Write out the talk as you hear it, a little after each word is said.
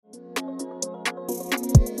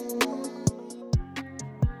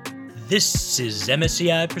This is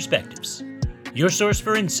MSCI Perspectives, your source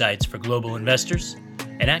for insights for global investors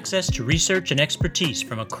and access to research and expertise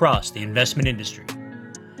from across the investment industry.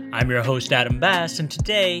 I'm your host, Adam Bass, and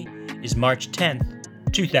today is March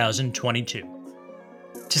 10th, 2022.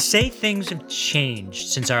 To say things have changed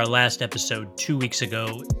since our last episode 2 weeks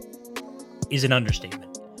ago is an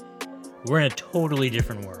understatement. We're in a totally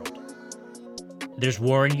different world. There's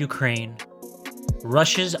war in Ukraine.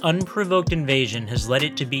 Russia's unprovoked invasion has led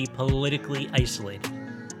it to be politically isolated.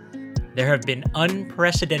 There have been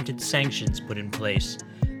unprecedented sanctions put in place,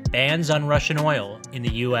 bans on Russian oil in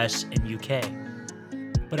the US and UK.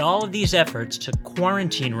 But all of these efforts to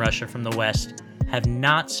quarantine Russia from the West have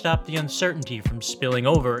not stopped the uncertainty from spilling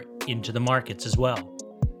over into the markets as well.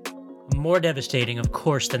 More devastating, of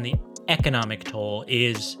course, than the economic toll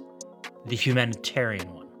is the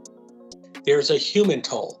humanitarian one. There's a human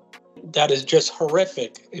toll that is just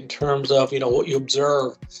horrific in terms of, what you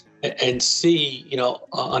observe and see,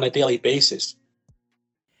 on a daily basis.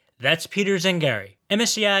 That's Peter Zangari,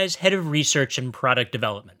 MSCI's head of research and product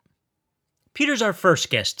development. Peter's our first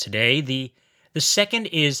guest today. The second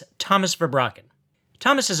is Thomas Verbraken.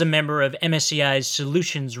 Thomas is a member of MSCI's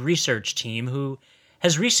solutions research team who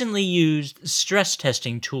has recently used the stress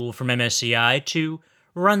testing tool from MSCI to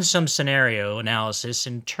run some scenario analysis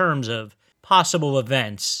in terms of possible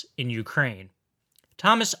events in Ukraine.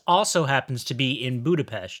 Thomas also happens to be in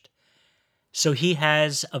Budapest, so he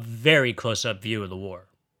has a very close-up view of the war.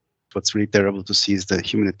 What's really terrible to see is the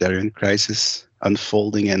humanitarian crisis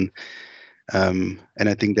unfolding, and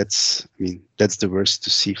I think that's the worst to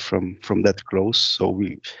see from that close. So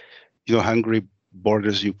Hungary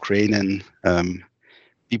borders Ukraine, and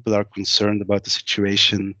people are concerned about the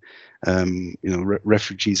situation.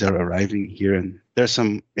 Refugees are arriving here, and there's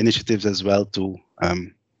some initiatives as well to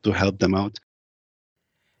help them out.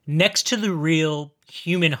 Next to the real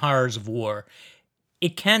human horrors of war,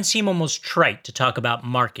 it can seem almost trite to talk about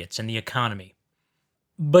markets and the economy.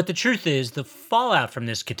 But the truth is, the fallout from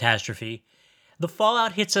this catastrophe, the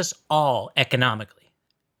fallout hits us all economically.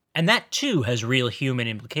 And that too has real human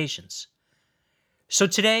implications. So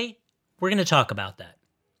today, we're going to talk about that.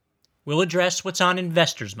 We'll address what's on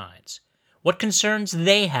investors' minds, what concerns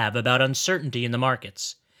they have about uncertainty in the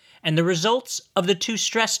markets, and the results of the 2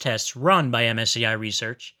 stress tests run by MSCI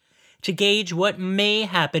Research to gauge what may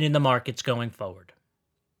happen in the markets going forward.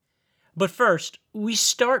 But first, we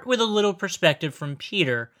start with a little perspective from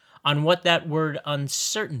Peter on what that word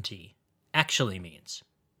uncertainty actually means.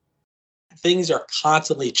 Things are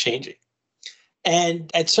constantly changing. And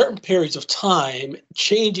at certain periods of time,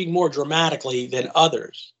 changing more dramatically than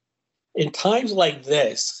others. In times like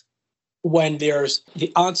this, when there's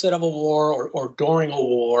the onset of a war or during a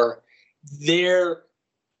war, there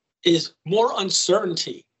is more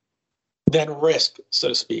uncertainty than risk, so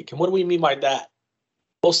to speak. And what do we mean by that?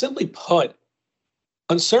 Well, simply put,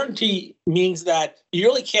 uncertainty means that you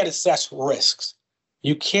really can't assess risks.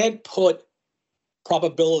 You can't put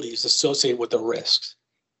probabilities associated with the risks.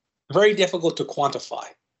 Very difficult to quantify.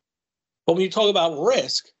 But when you talk about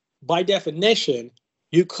risk, by definition,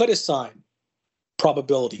 you could assign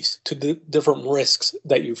probabilities to the different risks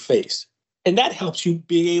that you face. And that helps you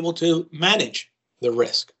be able to manage the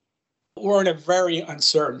risk. We're in a very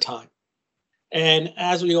uncertain time. And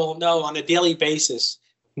as we all know, on a daily basis,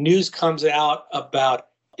 news comes out about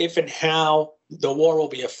if and how the war will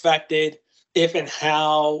be affected, if and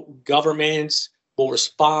how governments will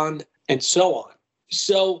respond, and so on.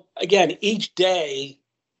 So again, each day,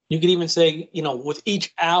 you could even say, with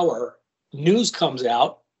each hour, news comes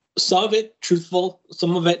out, some of it truthful,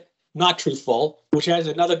 some of it not truthful, which adds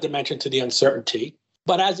another dimension to the uncertainty.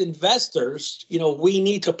 But as investors, we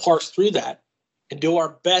need to parse through that and do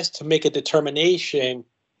our best to make a determination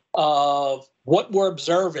of what we're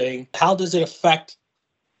observing. How does it affect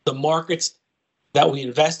the markets that we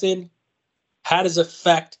invest in? How does it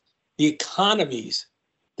affect the economies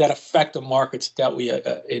that affect the markets that we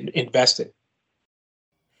invest in?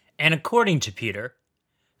 And according to Peter,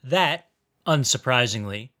 that,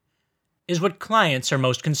 unsurprisingly, is what clients are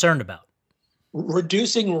most concerned about.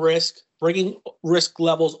 Reducing risk, bringing risk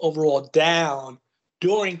levels overall down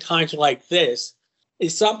during times like this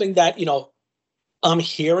is something that, I'm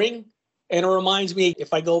hearing. And it reminds me,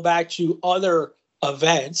 if I go back to other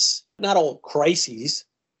events, not all crises,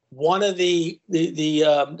 one of the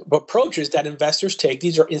approaches that investors take,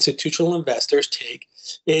 these are institutional investors take,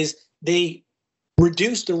 is they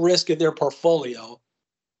reduce the risk in their portfolio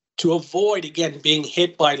to avoid, again, being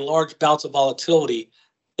hit by large bouts of volatility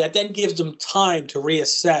that then gives them time to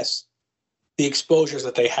reassess the exposures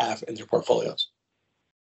that they have in their portfolios.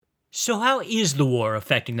 So how is the war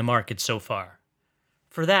affecting the market so far?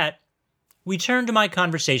 For that, We turn to my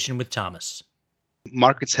conversation with Thomas.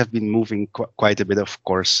 Markets have been moving quite a bit, of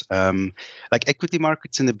course. Like equity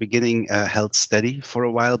markets in the beginning held steady for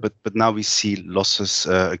a while, but now we see losses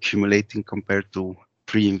accumulating compared to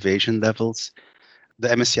pre-invasion levels. The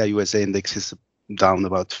MSCI USA index is down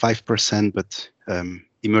about 5%, but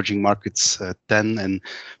emerging markets 10. And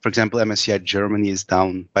for example, MSCI Germany is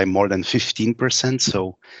down by more than 15%.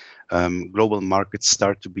 So global markets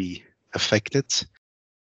start to be affected.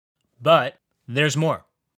 But there's more.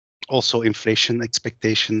 Also, inflation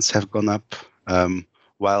expectations have gone up,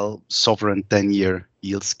 while sovereign 10-year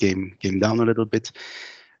yields came down a little bit.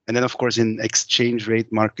 And then, of course, in exchange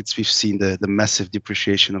rate markets, we've seen the massive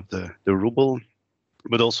depreciation of the ruble,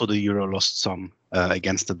 but also the euro lost some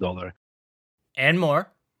against the dollar. And more.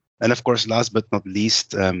 And of course, last but not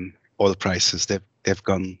least, oil prices, they've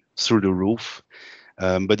gone through the roof.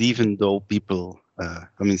 But even though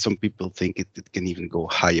some people think it can even go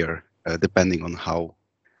higher, depending on how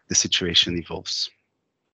the situation evolves.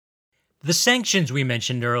 The sanctions we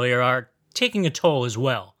mentioned earlier are taking a toll as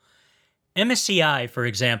well. MSCI, for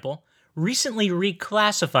example, recently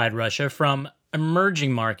reclassified Russia from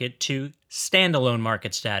emerging market to standalone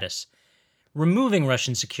market status, removing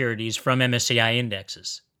Russian securities from MSCI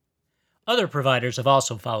indexes. Other providers have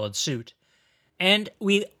also followed suit. And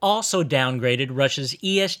we also downgraded Russia's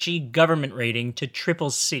ESG government rating to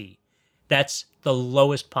CCC. That's the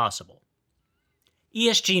lowest possible.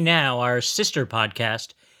 ESG Now, our sister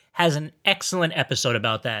podcast, has an excellent episode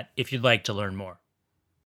about that if you'd like to learn more.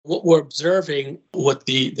 What we're observing with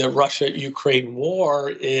the Russia-Ukraine war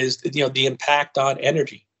is, the impact on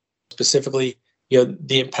energy, specifically,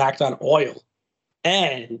 the impact on oil,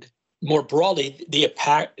 and more broadly, the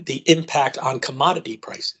impact on commodity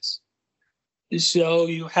prices. So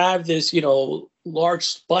you have this, large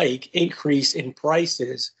spike increase in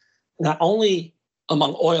prices, not only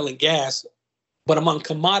among oil and gas, but among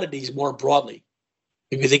commodities more broadly.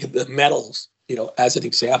 If you think of the metals, as an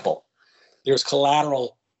example, there's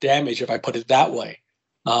collateral damage, if I put it that way.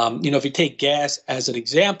 If you take gas as an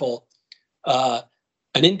example, an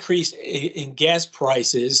increase in gas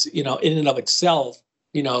prices, in and of itself,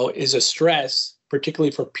 is a stress,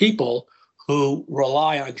 particularly for people who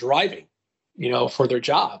rely on driving, for their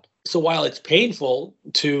job. So while it's painful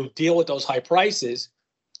to deal with those high prices,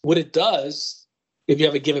 what it does, if you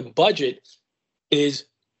have a given budget, is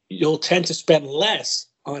you'll tend to spend less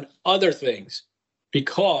on other things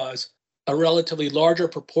because a relatively larger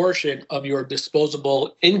proportion of your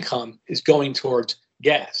disposable income is going towards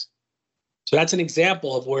gas. So that's an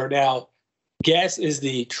example of where now gas is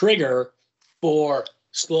the trigger for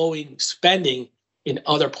slowing spending in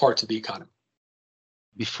other parts of the economy.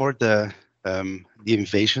 Before the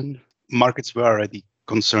invasion, markets were already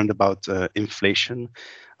concerned about inflation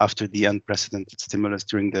after the unprecedented stimulus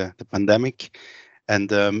during the pandemic.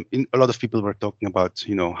 And a lot of people were talking about,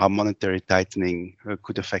 how monetary tightening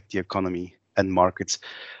could affect the economy and markets.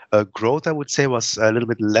 Growth, I would say, was a little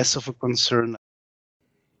bit less of a concern.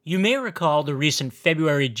 You may recall the recent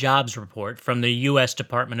February jobs report from the U.S.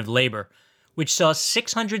 Department of Labor, which saw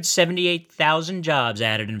 678,000 jobs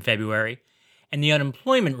added in February, and the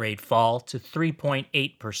unemployment rate fall to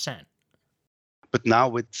 3.8%. But now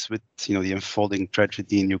with the unfolding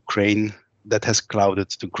tragedy in Ukraine, that has clouded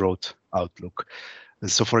the growth outlook.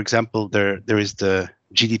 So, for example, there is the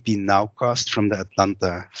GDP nowcast from the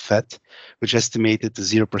Atlanta Fed, which estimated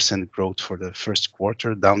 0% growth for the first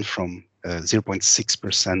quarter, down from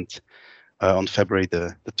 0.6% on February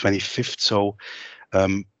the 25th. So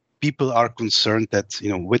people are concerned that,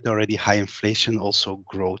 with already high inflation, also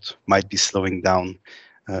growth might be slowing down.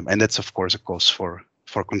 And that's, of course, a cause for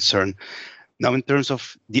concern. Now, in terms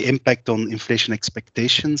of the impact on inflation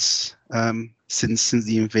expectations since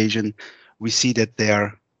the invasion, we see that they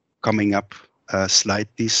are coming up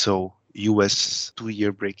slightly. So US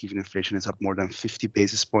 2-year break-even inflation is up more than 50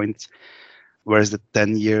 basis points, whereas the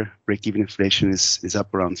 10-year break-even inflation is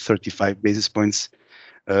up around 35 basis points.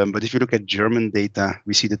 But if you look at German data,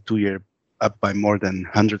 we see the 2-year up by more than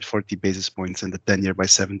 140 basis points and the 10-year by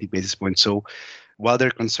 70 basis points. So while there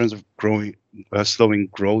are concerns of slowing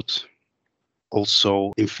growth,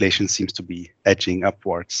 also inflation seems to be edging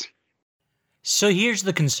upwards. So here's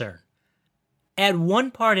the concern. Add one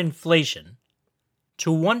part inflation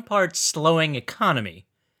to one part slowing economy,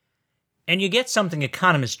 and you get something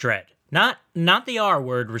economists dread. Not the R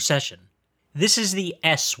word, recession. This is the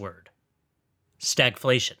S word,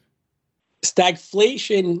 stagflation.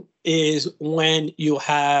 Stagflation is when you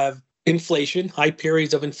have inflation, high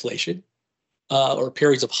periods of inflation, or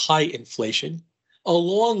periods of high inflation,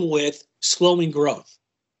 along with slowing growth,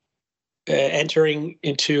 entering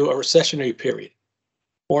into a recessionary period.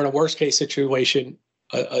 or in a worst case situation,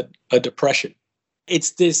 a depression.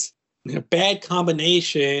 It's this bad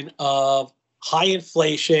combination of high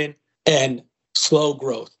inflation and slow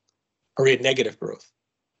growth, or even negative growth.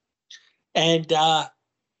 And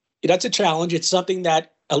that's a challenge. It's something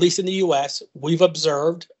that, at least in the US, we've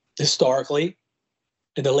observed historically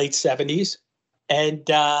in the late 70s. And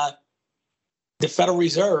the Federal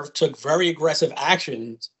Reserve took very aggressive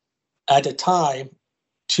actions at the time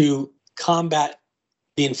to combat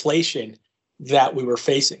the inflation that we were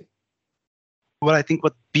facing. Well, I think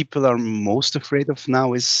what people are most afraid of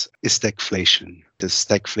now is stagflation. The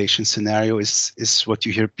stagflation scenario is what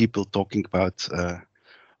you hear people talking about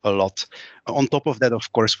a lot. On top of that,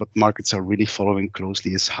 of course, what markets are really following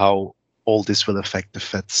closely is how all this will affect the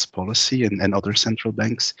Fed's policy and other central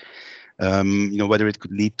banks. Whether it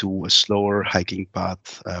could lead to a slower hiking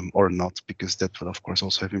path or not, because that will, of course,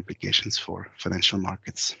 also have implications for financial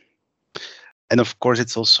markets. And of course,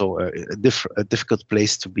 it's also a difficult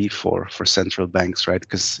place to be for central banks, right?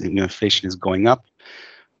 Because inflation is going up,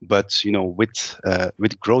 but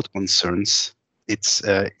with growth concerns,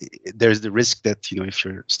 there's the risk that if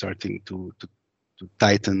you're starting to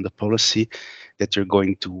tighten the policy, that you're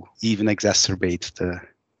going to even exacerbate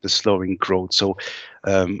the slowing growth. So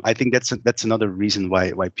I think that's another reason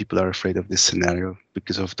why people are afraid of this scenario,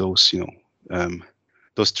 because of those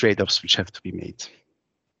those trade-offs which have to be made.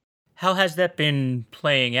 How has that been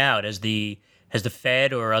playing out? Has the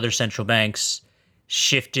Fed or other central banks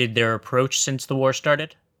shifted their approach since the war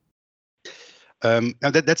started? Now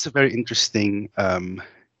that's a very interesting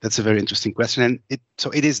question, and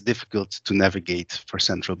it is difficult to navigate for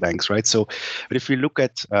central banks, right? So, but if we look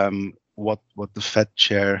at what the Fed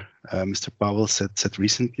chair, Mr. Powell, said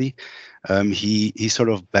recently, he sort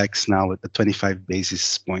of backs now at a 25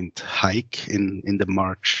 basis point hike in the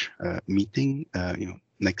March meeting,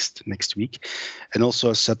 next week, and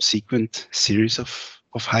also a subsequent series of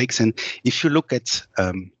hikes. And if you look at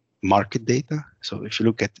market data, so if you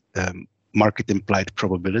look at market implied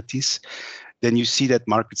probabilities, then you see that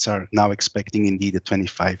markets are now expecting indeed a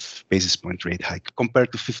 25 basis point rate hike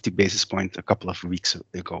compared to 50 basis point a couple of weeks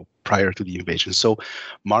ago prior to the invasion. So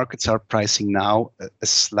markets are pricing now a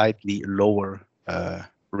slightly lower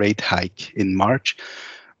rate hike in March.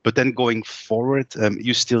 But then going forward,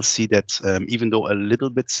 you still see that even though a little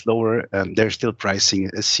bit slower, they're still pricing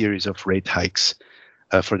a series of rate hikes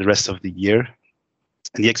for the rest of the year.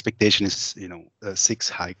 And the expectation is, 6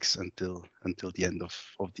 hikes until the end of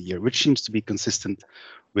the year, which seems to be consistent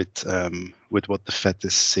with what the Fed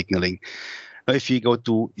is signaling. Now, if you go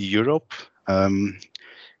to Europe,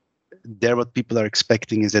 there what people are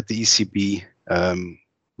expecting is that the ECB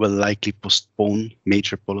will likely postpone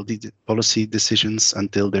major policy decisions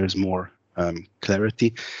until there's more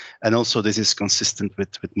clarity. And also this is consistent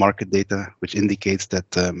with market data, which indicates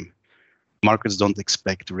that markets don't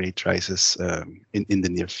expect rate rises in the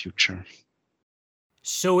near future.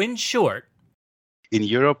 So in short, in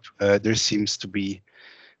Europe, there seems to be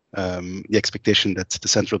the expectation that the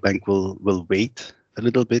central bank will wait a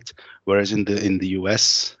little bit, whereas in the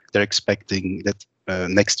US, they're expecting that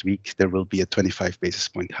next week there will be a 25 basis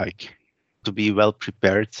point hike. To be well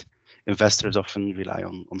prepared, investors often rely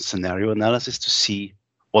on scenario analysis to see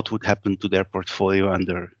what would happen to their portfolio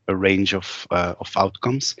under a range of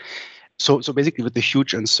outcomes. So basically, with the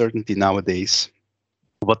huge uncertainty nowadays,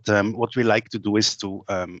 what we like to do is to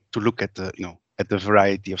look at the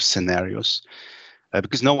variety of scenarios,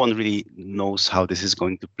 because no one really knows how this is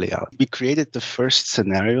going to play out. We created the first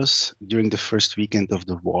scenarios during the first weekend of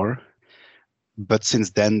the war, but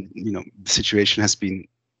since then, the situation has been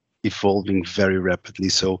evolving very rapidly.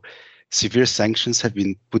 So severe sanctions have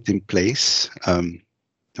been put in place,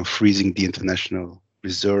 freezing the international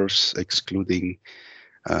reserves, excluding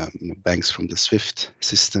banks from the SWIFT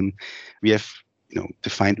system. We have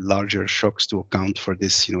defined larger shocks to account for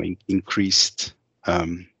this increased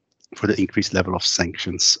for the increased level of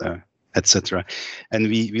sanctions, etc. And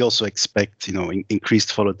we also expect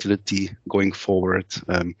increased volatility going forward,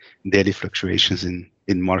 daily fluctuations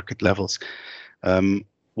in market levels.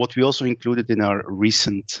 What we also included in our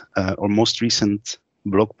recent or most recent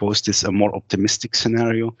blog post is a more optimistic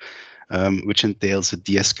scenario, which entails a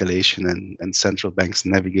de-escalation and central banks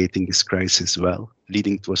navigating this crisis well,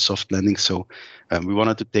 leading to a soft landing. So we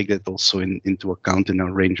wanted to take that also into account in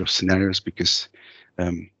our range of scenarios, because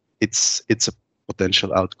it's a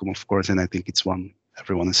potential outcome, of course, and I think it's one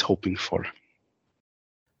everyone is hoping for.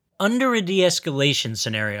 Under a de-escalation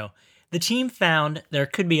scenario, the team found there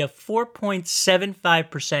could be a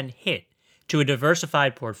 4.75% hit to a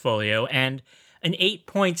diversified portfolio and an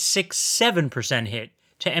 8.67% hit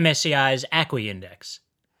to MSCI's ACWI index.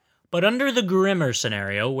 But under the grimmer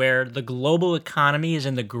scenario, where the global economy is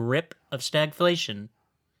in the grip of stagflation,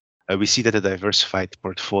 we see that a diversified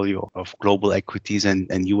portfolio of global equities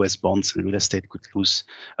and US bonds and real estate could lose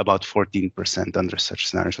about 14% under such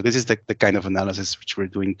scenario. So this is the kind of analysis which we're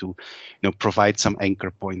doing to provide some anchor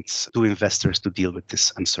points to investors to deal with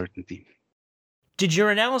this uncertainty. did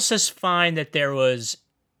your analysis find that there was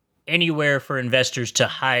anywhere for investors to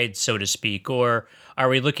hide, so to speak, or are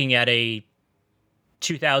we looking at a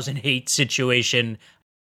 2008 situation?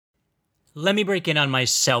 Let me break in on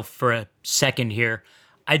myself for a second here.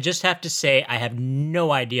 I just have to say I have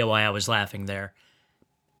no idea why I was laughing there.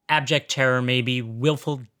 Abject terror, maybe,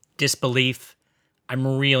 willful disbelief. I'm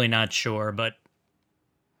really not sure, but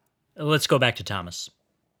let's go back to Thomas.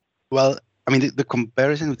 Well, I mean, the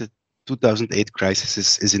comparison with the 2008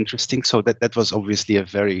 crisis is interesting. So that was obviously a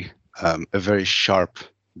very sharp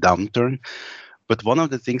downturn. But one of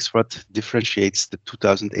the things what differentiates the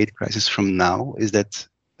 2008 crisis from now is that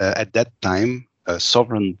at that time,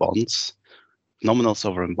 sovereign bonds, nominal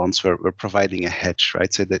sovereign bonds were providing a hedge,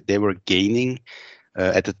 right? So that they were gaining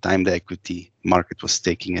at the time the equity market was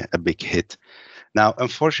taking a big hit. Now,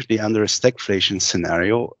 unfortunately, under a stagflation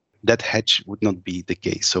scenario, that hedge would not be the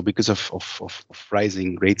case. So because of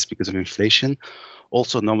rising rates, because of inflation,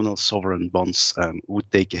 also nominal sovereign bonds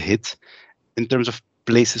would take a hit. In terms of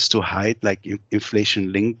places to hide, like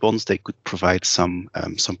inflation-linked bonds, they could provide some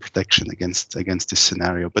protection against this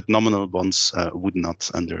scenario, but nominal bonds would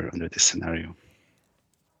not under this scenario.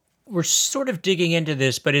 We're sort of digging into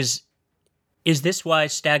this, but is this why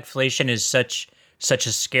stagflation is such a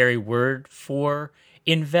scary word for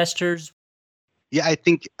investors? Yeah, I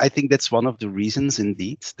think that's one of the reasons,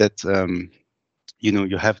 indeed, that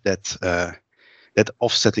you have that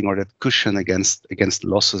offsetting or that cushion against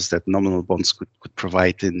losses that nominal bonds could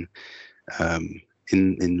provide in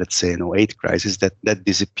let's say an 08 crisis that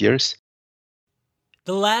disappears.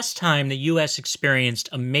 The last time the U.S. experienced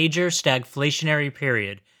a major stagflationary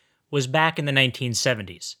period was back in the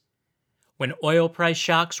 1970s, when oil price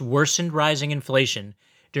shocks worsened rising inflation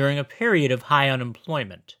during a period of high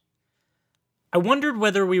unemployment. I wondered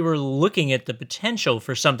whether we were looking at the potential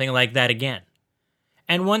for something like that again.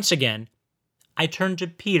 And once again, I turned to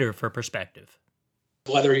Peter for perspective.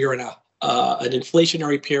 Whether you're in an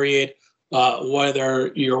inflationary period,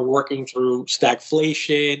 whether you're working through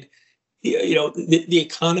stagflation, the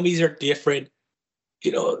economies are different.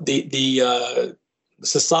 The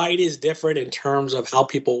society is different in terms of how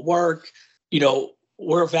people work.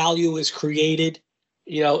 Where value is created.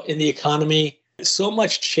 In the economy, so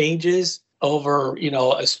much changes over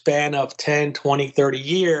a span of 10, 20, 30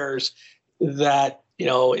 years that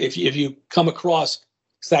if you come across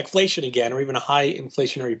stagflation again, or even a high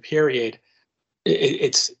inflationary period,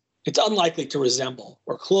 it's unlikely to resemble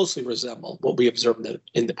or closely resemble what we observed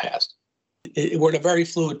in the past. We're in a very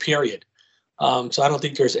fluid period, so I don't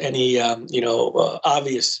think there's any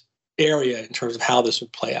obvious area in terms of how this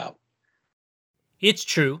would play out. It's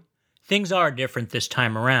true, things are different this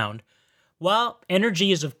time around. While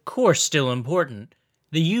energy is of course still important,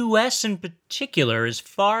 the U.S. in particular is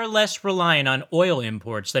far less reliant on oil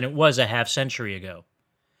imports than it was a half century ago.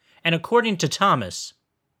 And according to Thomas,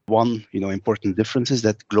 one important difference is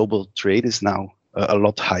that global trade is now a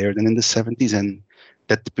lot higher than in the 70s, and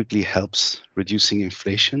that typically helps reducing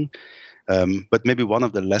inflation. But maybe one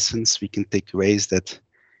of the lessons we can take away is that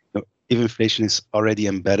if inflation is already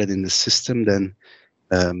embedded in the system, then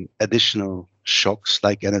additional shocks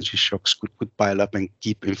like energy shocks could pile up and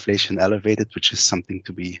keep inflation elevated, which is something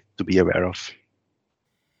to be aware of.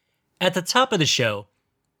 At the top of the show,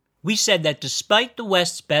 we said that despite the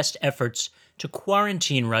West's best efforts to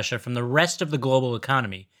quarantine Russia from the rest of the global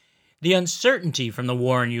economy, the uncertainty from the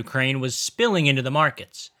war in Ukraine was spilling into the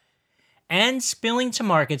markets, and spilling to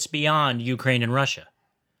markets beyond Ukraine and Russia.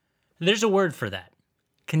 There's a word for that: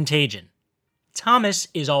 contagion. Thomas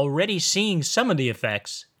is already seeing some of the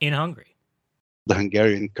effects in Hungary. The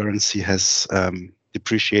Hungarian currency has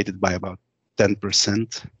depreciated by about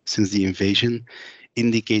 10% since the invasion,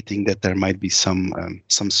 indicating that there might be some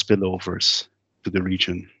spillovers to the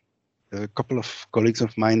region. A couple of colleagues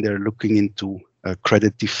of mine, they're looking into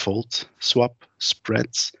credit default swap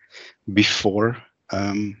spreads before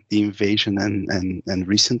the invasion and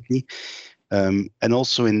recently. And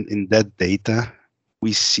also in that data,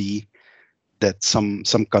 we see that some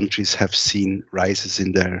countries have seen rises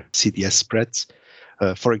in their CDS spreads.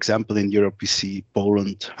 For example, in Europe, we see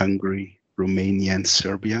Poland, Hungary, Romania, and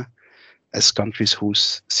Serbia as countries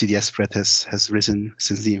whose CDS spread has risen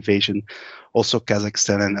since the invasion. Also,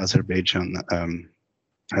 Kazakhstan and Azerbaijan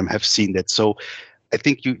have seen that. So I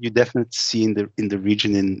think you definitely see in the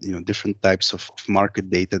region, in different types of market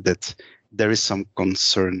data, that there is some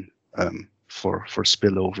concern for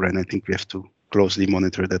spillover, and I think we have to closely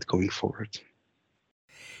monitor that going forward.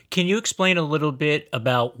 Can you explain a little bit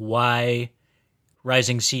about why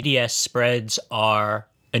rising CDS spreads are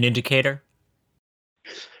an indicator?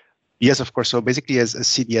 Yes, of course. So basically, as a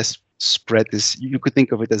CDS spread is, you could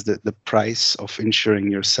think of it as the price of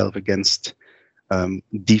insuring yourself against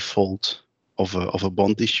default of a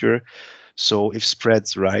bond issuer. So if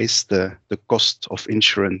spreads rise, the cost of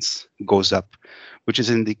insurance goes up, which is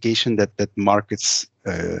an indication that markets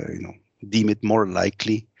deem it more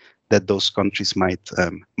likely that those countries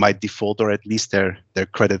might default, or at least their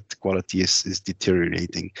credit quality is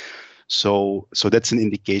deteriorating. So that's an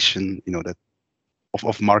indication, that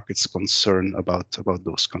of markets' concern about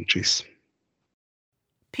those countries.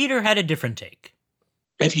 Peter had a different take.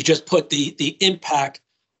 If you just put the impact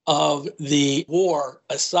of the war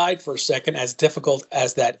aside for a second, as difficult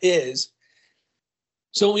as that is,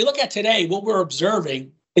 so when we look at today, what we're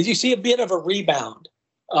observing is you see a bit of a rebound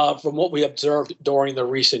from what we observed during the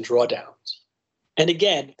recent drawdowns. And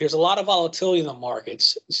again, there's a lot of volatility in the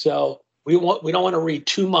markets, so we don't want to read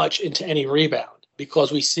too much into any rebound,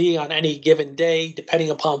 because we see on any given day, depending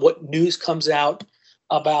upon what news comes out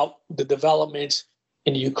about the developments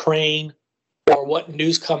in Ukraine, or what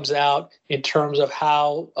news comes out in terms of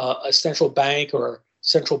how a central bank or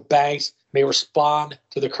central banks may respond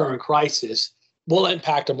to the current crisis, will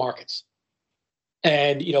impact the markets.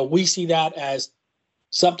 And we see that as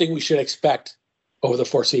something we should expect over the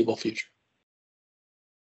foreseeable future.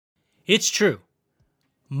 It's true.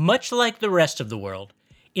 Much like the rest of the world,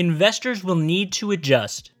 investors will need to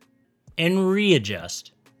adjust and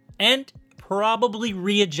readjust, and probably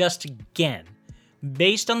readjust again,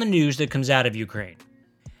 based on the news that comes out of Ukraine.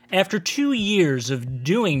 After 2 years of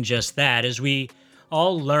doing just that, as we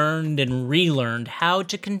all learned and relearned how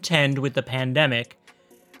to contend with the pandemic,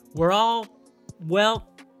 we're all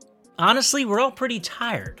pretty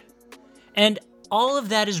tired. And all of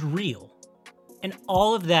that is real, and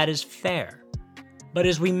all of that is fair. But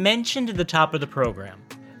as we mentioned at the top of the program,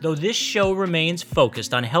 though this show remains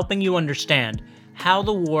focused on helping you understand how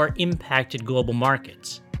the war impacted global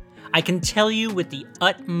markets, I can tell you with the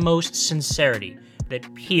utmost sincerity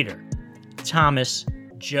that Peter, Thomas,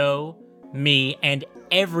 Joe, me, and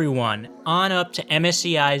everyone on up to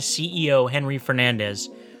MSCI's CEO Henry Fernandez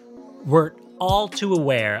were all too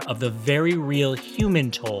aware of the very real human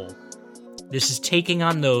toll this is taking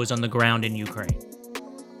on those on the ground in Ukraine.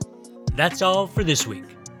 That's all for this week.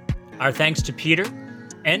 Our thanks to Peter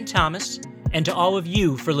and Thomas, and to all of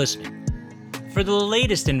you for listening. For the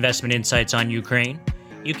latest investment insights on Ukraine,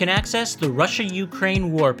 you can access the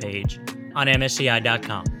Russia-Ukraine war page on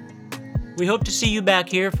MSCI.com. We hope to see you back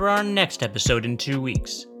here for our next episode in 2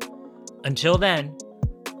 weeks. Until then,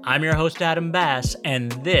 I'm your host Adam Bass,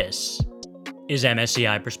 and this is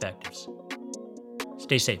MSCI Perspectives.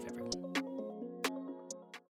 Stay safe, everyone.